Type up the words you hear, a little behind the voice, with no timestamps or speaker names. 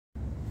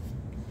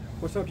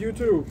What's up,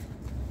 YouTube?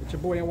 It's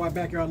your boy NY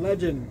Backyard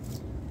Legend.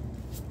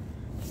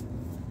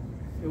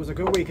 It was a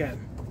good weekend.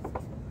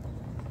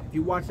 If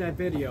you watch that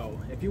video,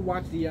 if you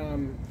watch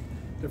the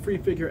free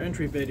figure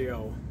entry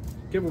video,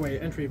 giveaway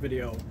entry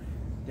video,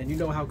 then you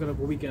know how good of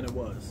a weekend it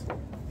was.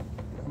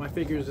 My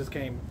figures just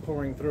came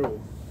pouring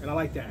through, and I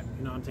like that.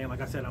 You know what I'm saying?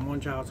 Like I said, I'm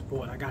on child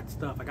support. I got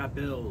stuff. I got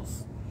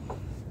bills.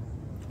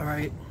 All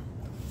right,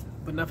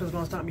 but nothing's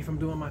gonna stop me from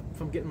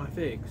getting my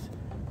figs.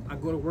 I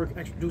go to work,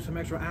 do some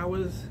extra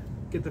hours,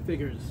 get the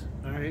figures.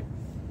 All right,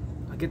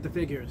 I get the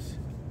figures.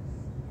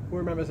 Who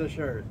remembers this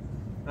shirt?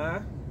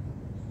 Huh?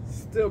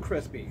 Still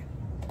crispy.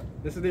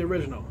 This is the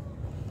original.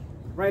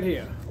 Right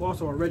here,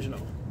 also original.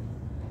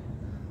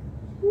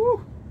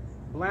 Woo!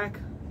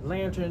 Black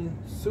Lantern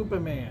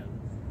Superman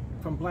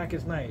from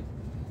Blackest Night.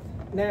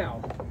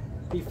 Now,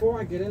 before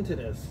I get into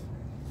this,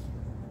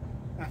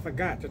 I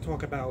forgot to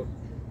talk about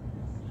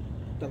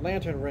the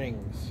lantern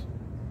rings.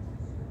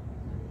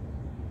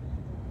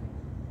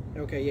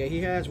 Okay, yeah,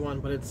 he has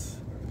one, but it's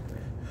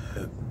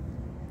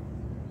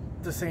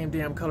the same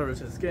damn color as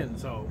his skin,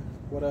 so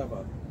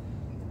whatever.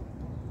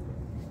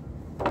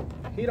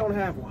 He don't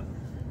have one.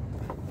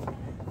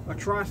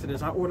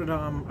 Atrocitus. I ordered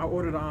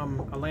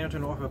a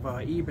lantern off of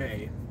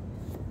eBay.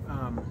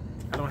 I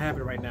don't have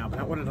it right now, but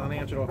I ordered a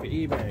lantern off of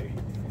eBay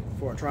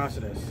for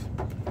Atrocitus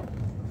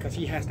because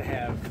he has to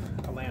have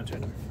a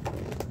lantern.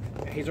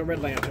 He's a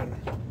red lantern.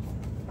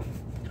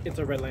 It's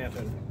a red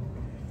lantern.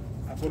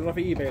 I put it off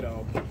of eBay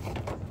though.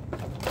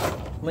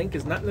 Link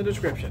is not in the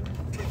description.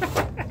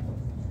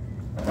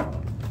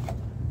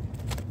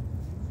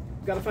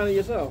 You gotta find it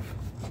yourself.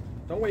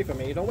 Don't wait for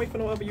me. Don't wait for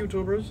no other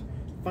YouTubers.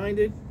 Find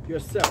it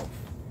yourself.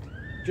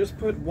 Just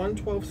put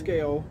 1/12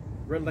 scale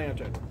red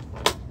lantern.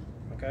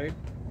 Okay?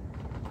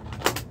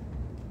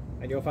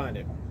 And you'll find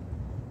it.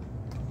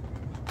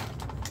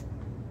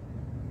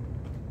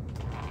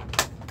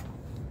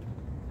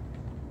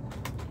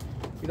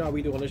 You know how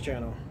we do on this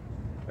channel.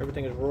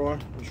 Everything is raw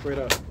and straight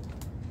up.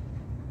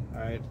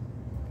 Alright.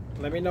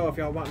 Let me know if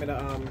y'all want me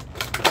to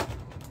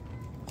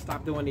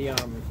stop doing the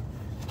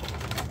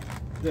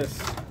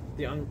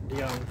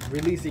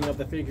releasing of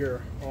the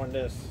figure on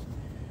this.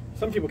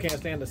 Some people can't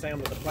stand the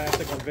sound of the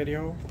plastic on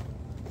video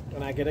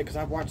when I get it, because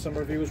I've watched some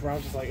reviews where I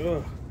was just like,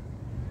 ugh,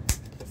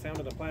 the sound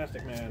of the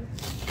plastic, man.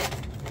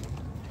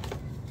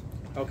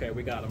 Okay,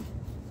 we got him.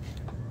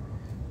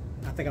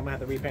 I think I'm gonna have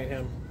to repaint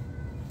him.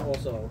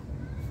 Also,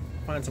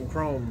 find some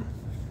chrome.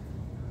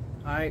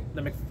 Alright,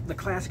 the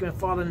classic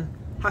Mcfarlane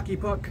hockey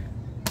puck.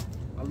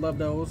 I love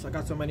those. I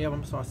got so many of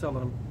them, so I'm selling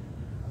them.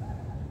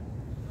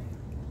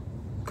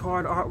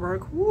 Card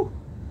artwork. Woo!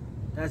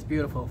 That's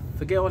beautiful.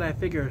 Forget all that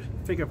figure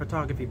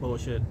photography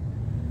bullshit.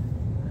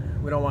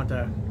 We don't want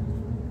that.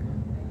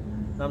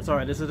 I'm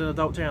sorry, this is an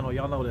adult channel.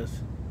 Y'all know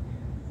this.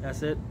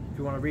 That's it. If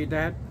you want to read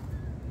that.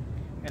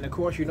 And of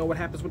course, you know what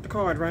happens with the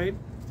card, right?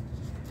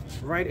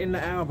 Right in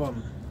the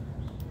album.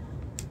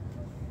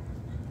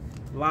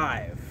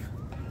 Live.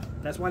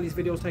 That's why these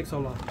videos take so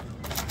long.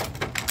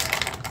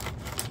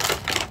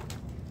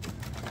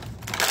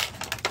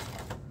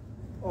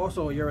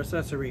 Also, your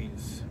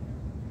accessories.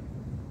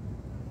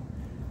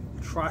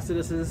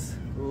 Atrocitus's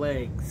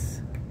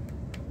legs.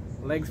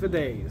 Legs for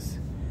days.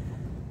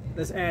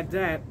 Let's add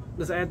that.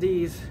 Let's add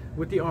these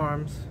with the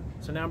arms.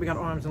 So now we got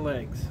arms and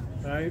legs.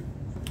 Alright?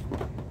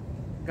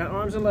 Got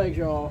arms and legs,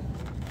 y'all.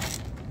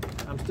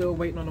 I'm still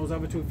waiting on those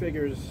other two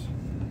figures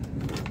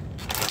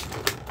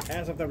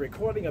as of the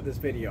recording of this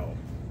video.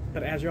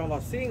 But as y'all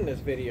are seeing this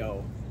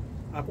video,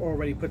 I've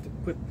already put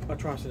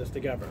Atrocitus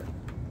together.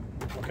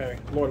 Okay?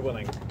 Lord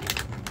willing.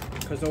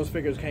 Because those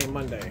figures came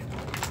Monday.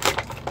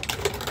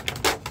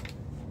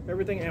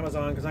 Everything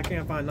Amazon, because I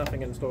can't find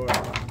nothing in store.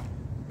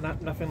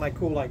 Nothing like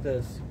cool like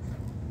this.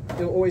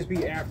 It'll always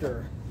be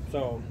after,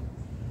 so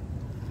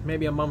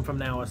maybe a month from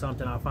now or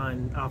something I'll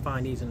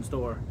find these in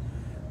store.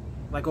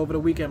 Like over the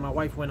weekend, my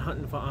wife went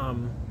hunting for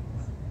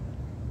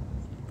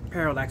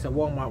Parallax at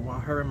Walmart while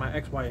her and my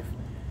ex-wife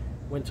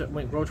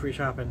went grocery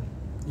shopping.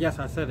 Yes,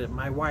 I said it.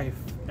 My wife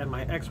and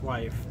my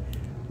ex-wife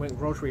went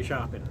grocery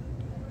shopping.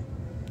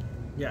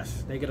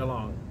 Yes, they get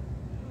along.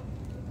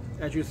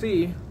 As you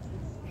see,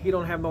 he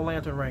don't have no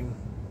lantern ring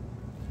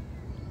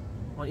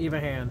on either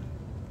hand.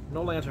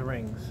 No lantern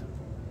rings.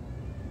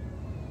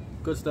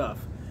 Good stuff.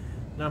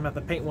 Now I'm gonna have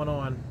to paint one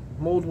on,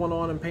 mold one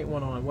on and paint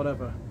one on,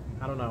 whatever.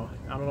 I don't know.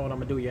 I don't know what I'm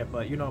gonna do yet,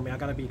 but you know me, I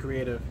gotta be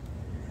creative.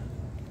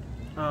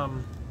 I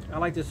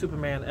like the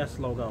Superman S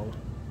logo,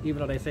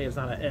 even though they say it's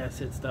not an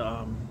S, it's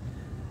the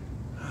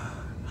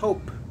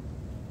hope.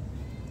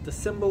 The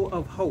symbol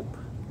of hope.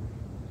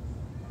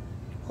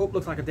 Hope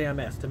looks like a damn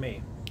S to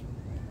me.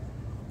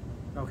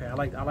 Okay, I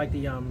like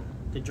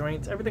the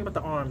joints, everything but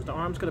the arms. The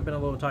arms could have been a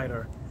little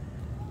tighter.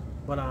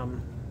 But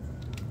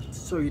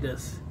show you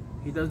this.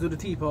 He does do the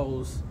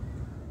T-pose,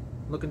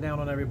 looking down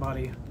on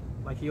everybody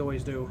like he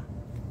always do.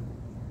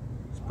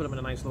 Let's put him in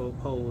a nice little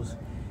pose.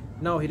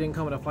 No, he didn't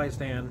come with a flight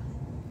stand.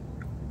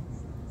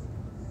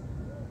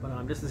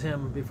 But this is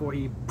him before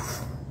he,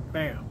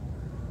 bam,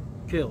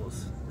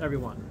 kills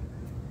everyone.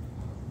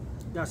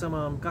 Got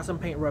some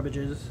paint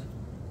rubbages.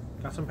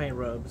 Got some paint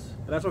rubs,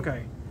 but that's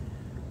okay.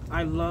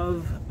 I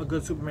love a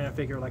good Superman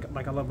figure,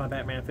 like I love my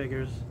Batman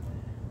figures.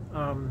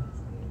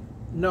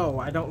 No,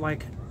 I don't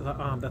like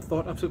the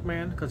thought of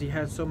Superman because he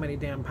has so many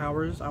damn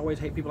powers. I always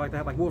hate people like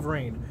that, like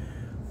Wolverine.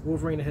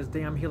 Wolverine and his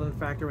damn healing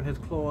factor and his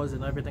claws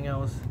and everything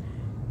else.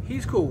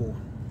 He's cool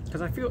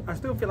because I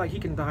still feel like he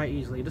can die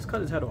easily. Just cut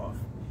his head off.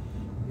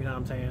 You know what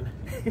I'm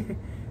saying?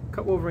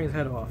 Cut Wolverine's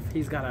head off.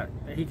 He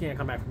can't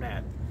come back from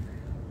that.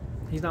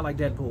 He's not like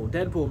Deadpool.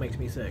 Deadpool makes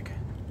me sick.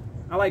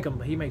 I like him,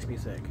 but he makes me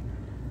sick.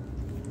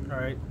 All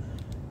right.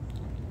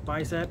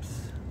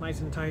 Biceps, nice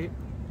and tight.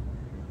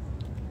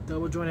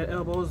 Double jointed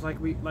elbows, like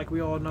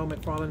we all know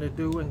Mcfarlane to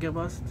do and give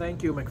us.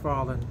 Thank you,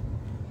 Mcfarlane.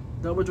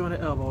 Double jointed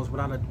elbows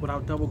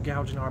without double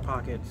gouging our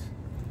pockets.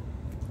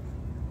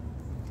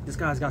 This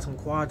guy's got some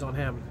quads on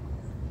him.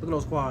 Look at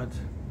those quads.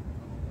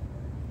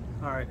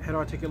 All right, head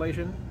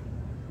articulation.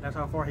 That's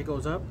how far he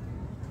goes up.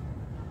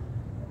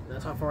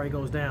 That's how far he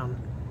goes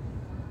down.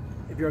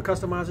 If you're a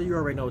customizer, you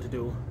already know what to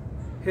do.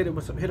 Hit it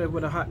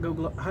with a hot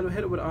Google.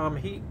 Hit it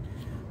with heat.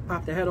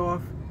 Pop the head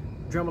off.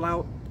 Dremel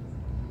out.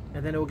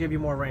 And then it will give you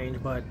more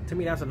range, but to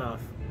me that's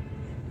enough.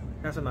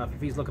 That's enough.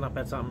 If he's looking up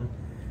at something,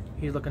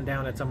 he's looking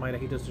down at somebody that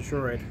he just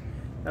destroyed,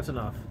 that's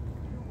enough.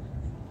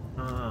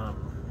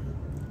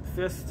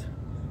 Fist,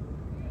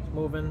 it's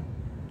moving.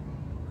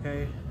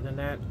 Okay, and then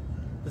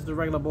this is the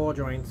regular ball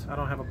joints. I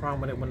don't have a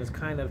problem with it when it's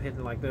kind of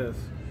hitting like this.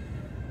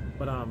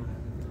 But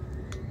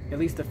at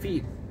least the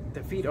feet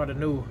are the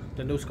new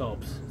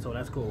sculpts, so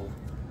that's cool.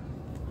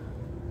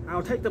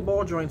 I'll take the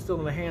ball joint still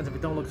in the hands if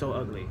it don't look so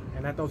ugly,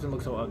 and that doesn't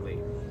look so ugly.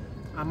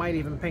 I might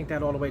even paint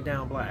that all the way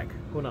down black.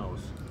 Who knows?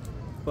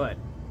 But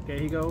there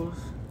he goes.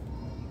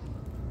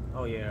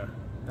 Oh yeah,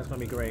 that's gonna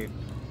be great.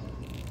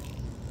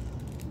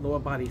 Lower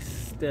body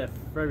stiff,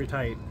 very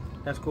tight.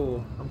 That's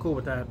cool. I'm cool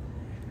with that.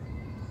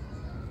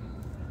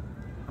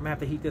 I'm gonna have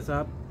to heat this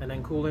up and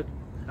then cool it.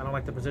 I don't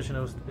like the position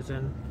it's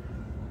in.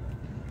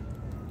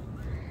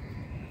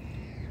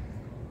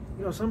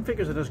 You know, some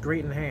figures are just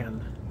great in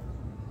hand.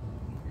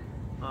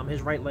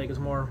 His right leg is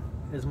more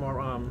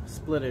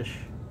splittish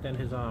than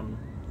his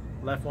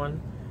left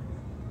one,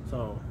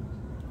 so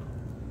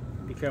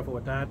be careful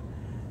with that.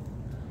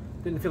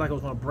 Didn't feel like it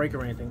was going to break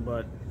or anything,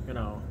 but you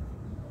know.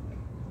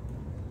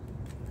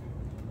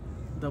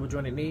 Double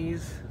jointed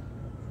knees.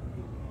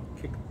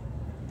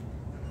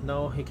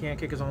 No, he can't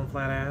kick his own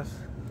flat ass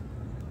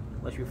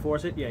unless you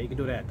force it. Yeah, you can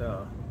do that.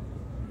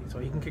 So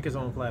he can kick his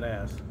own flat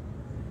ass.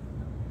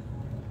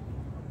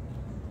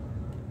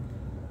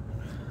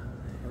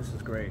 This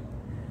is great.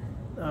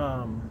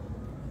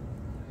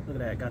 Look at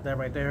that. Got that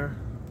right there.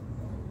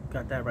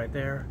 Got that right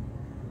there.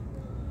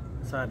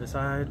 Side to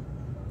side.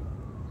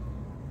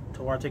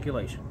 To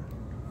articulation.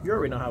 You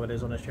already know how it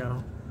is on this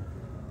channel.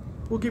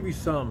 We'll give you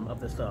some of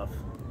the stuff.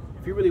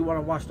 If you really want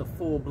to watch the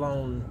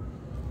full-blown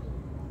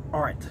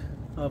art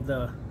of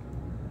the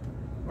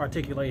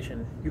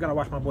articulation, you gotta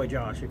watch my boy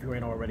Josh if you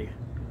ain't already.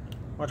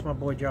 Watch my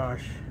boy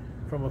Josh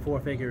from Before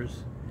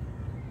Figures.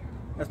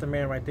 That's the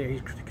man right there.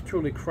 He's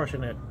truly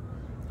crushing it.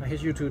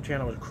 His YouTube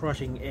channel is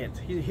crushing it.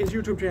 His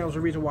YouTube channel is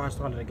the reason why I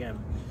started again.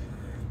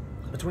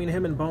 Between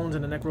him and Bones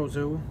and the Necro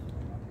Zoo,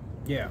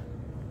 yeah.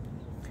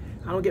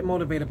 I don't get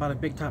motivated by the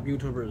big top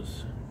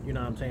YouTubers. You know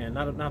what I'm saying?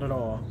 Not at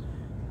all.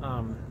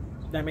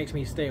 That makes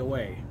me stay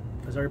away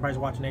because everybody's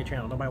watching their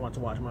channel. Nobody wants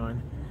to watch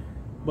mine.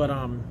 But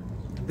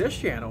this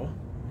channel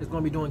is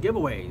going to be doing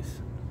giveaways.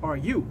 Are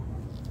you?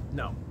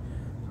 No.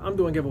 I'm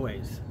doing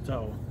giveaways.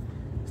 So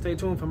stay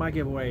tuned for my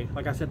giveaway.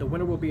 Like I said, the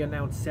winner will be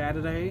announced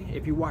Saturday.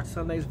 If you watch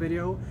Sunday's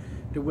video,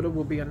 the winner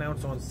will be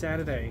announced on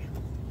Saturday.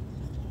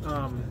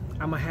 I'm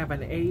going to have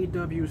an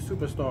AEW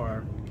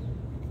superstar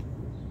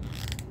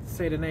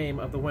say the name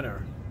of the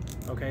winner.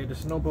 Okay, this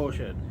is no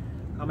bullshit.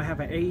 I'm going to have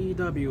an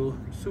AEW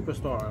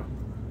superstar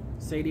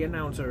say the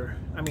announce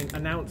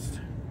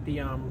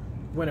the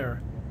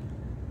winner.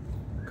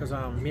 Because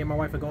me and my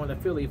wife are going to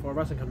Philly for a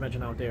wrestling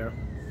convention out there.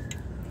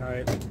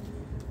 Alright.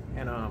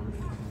 And I'm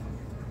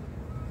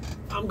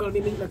going to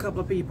be meeting a couple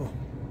of people.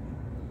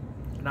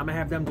 And I'm going to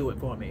have them do it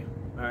for me.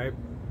 Alright.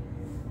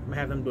 I'm going to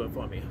have them do it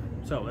for me.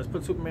 So let's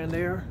put Superman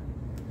there.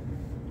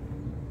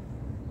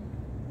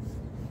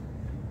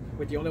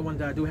 With the only one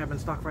that I do have in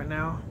stock right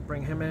now.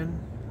 Bring him in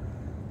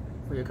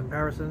for your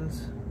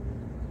comparisons.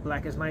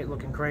 Blackest Night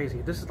looking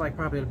crazy. This is like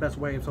probably the best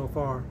wave so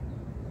far.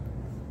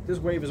 This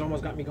wave has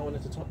almost got me going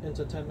into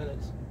 10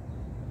 minutes.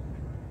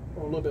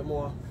 Or a little bit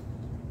more.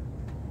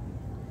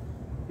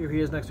 Here he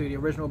is next to the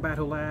original Bat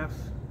Who Laughs.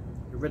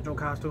 The original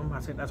costume.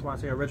 That's why I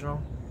say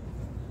original.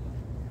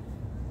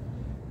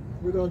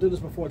 We're going to do this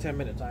before 10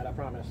 minutes, alright? I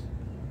promise.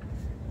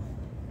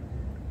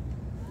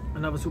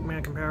 Another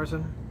Superman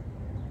comparison.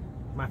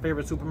 My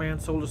favorite Superman,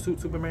 Solar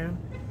Suit Superman.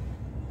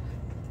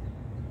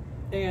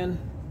 And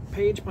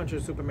Page Puncher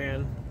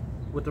Superman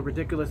with the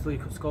ridiculously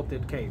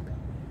sculpted cape.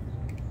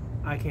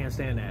 I can't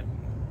stand that.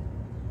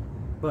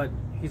 But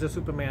he's a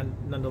Superman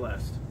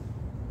nonetheless.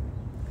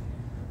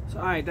 So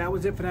alright, that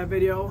was it for that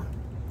video.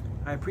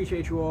 I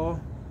appreciate you all.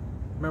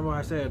 Remember what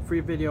I said,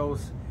 free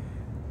videos.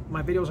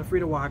 My videos are free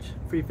to watch,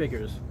 free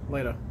figures.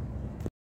 Later.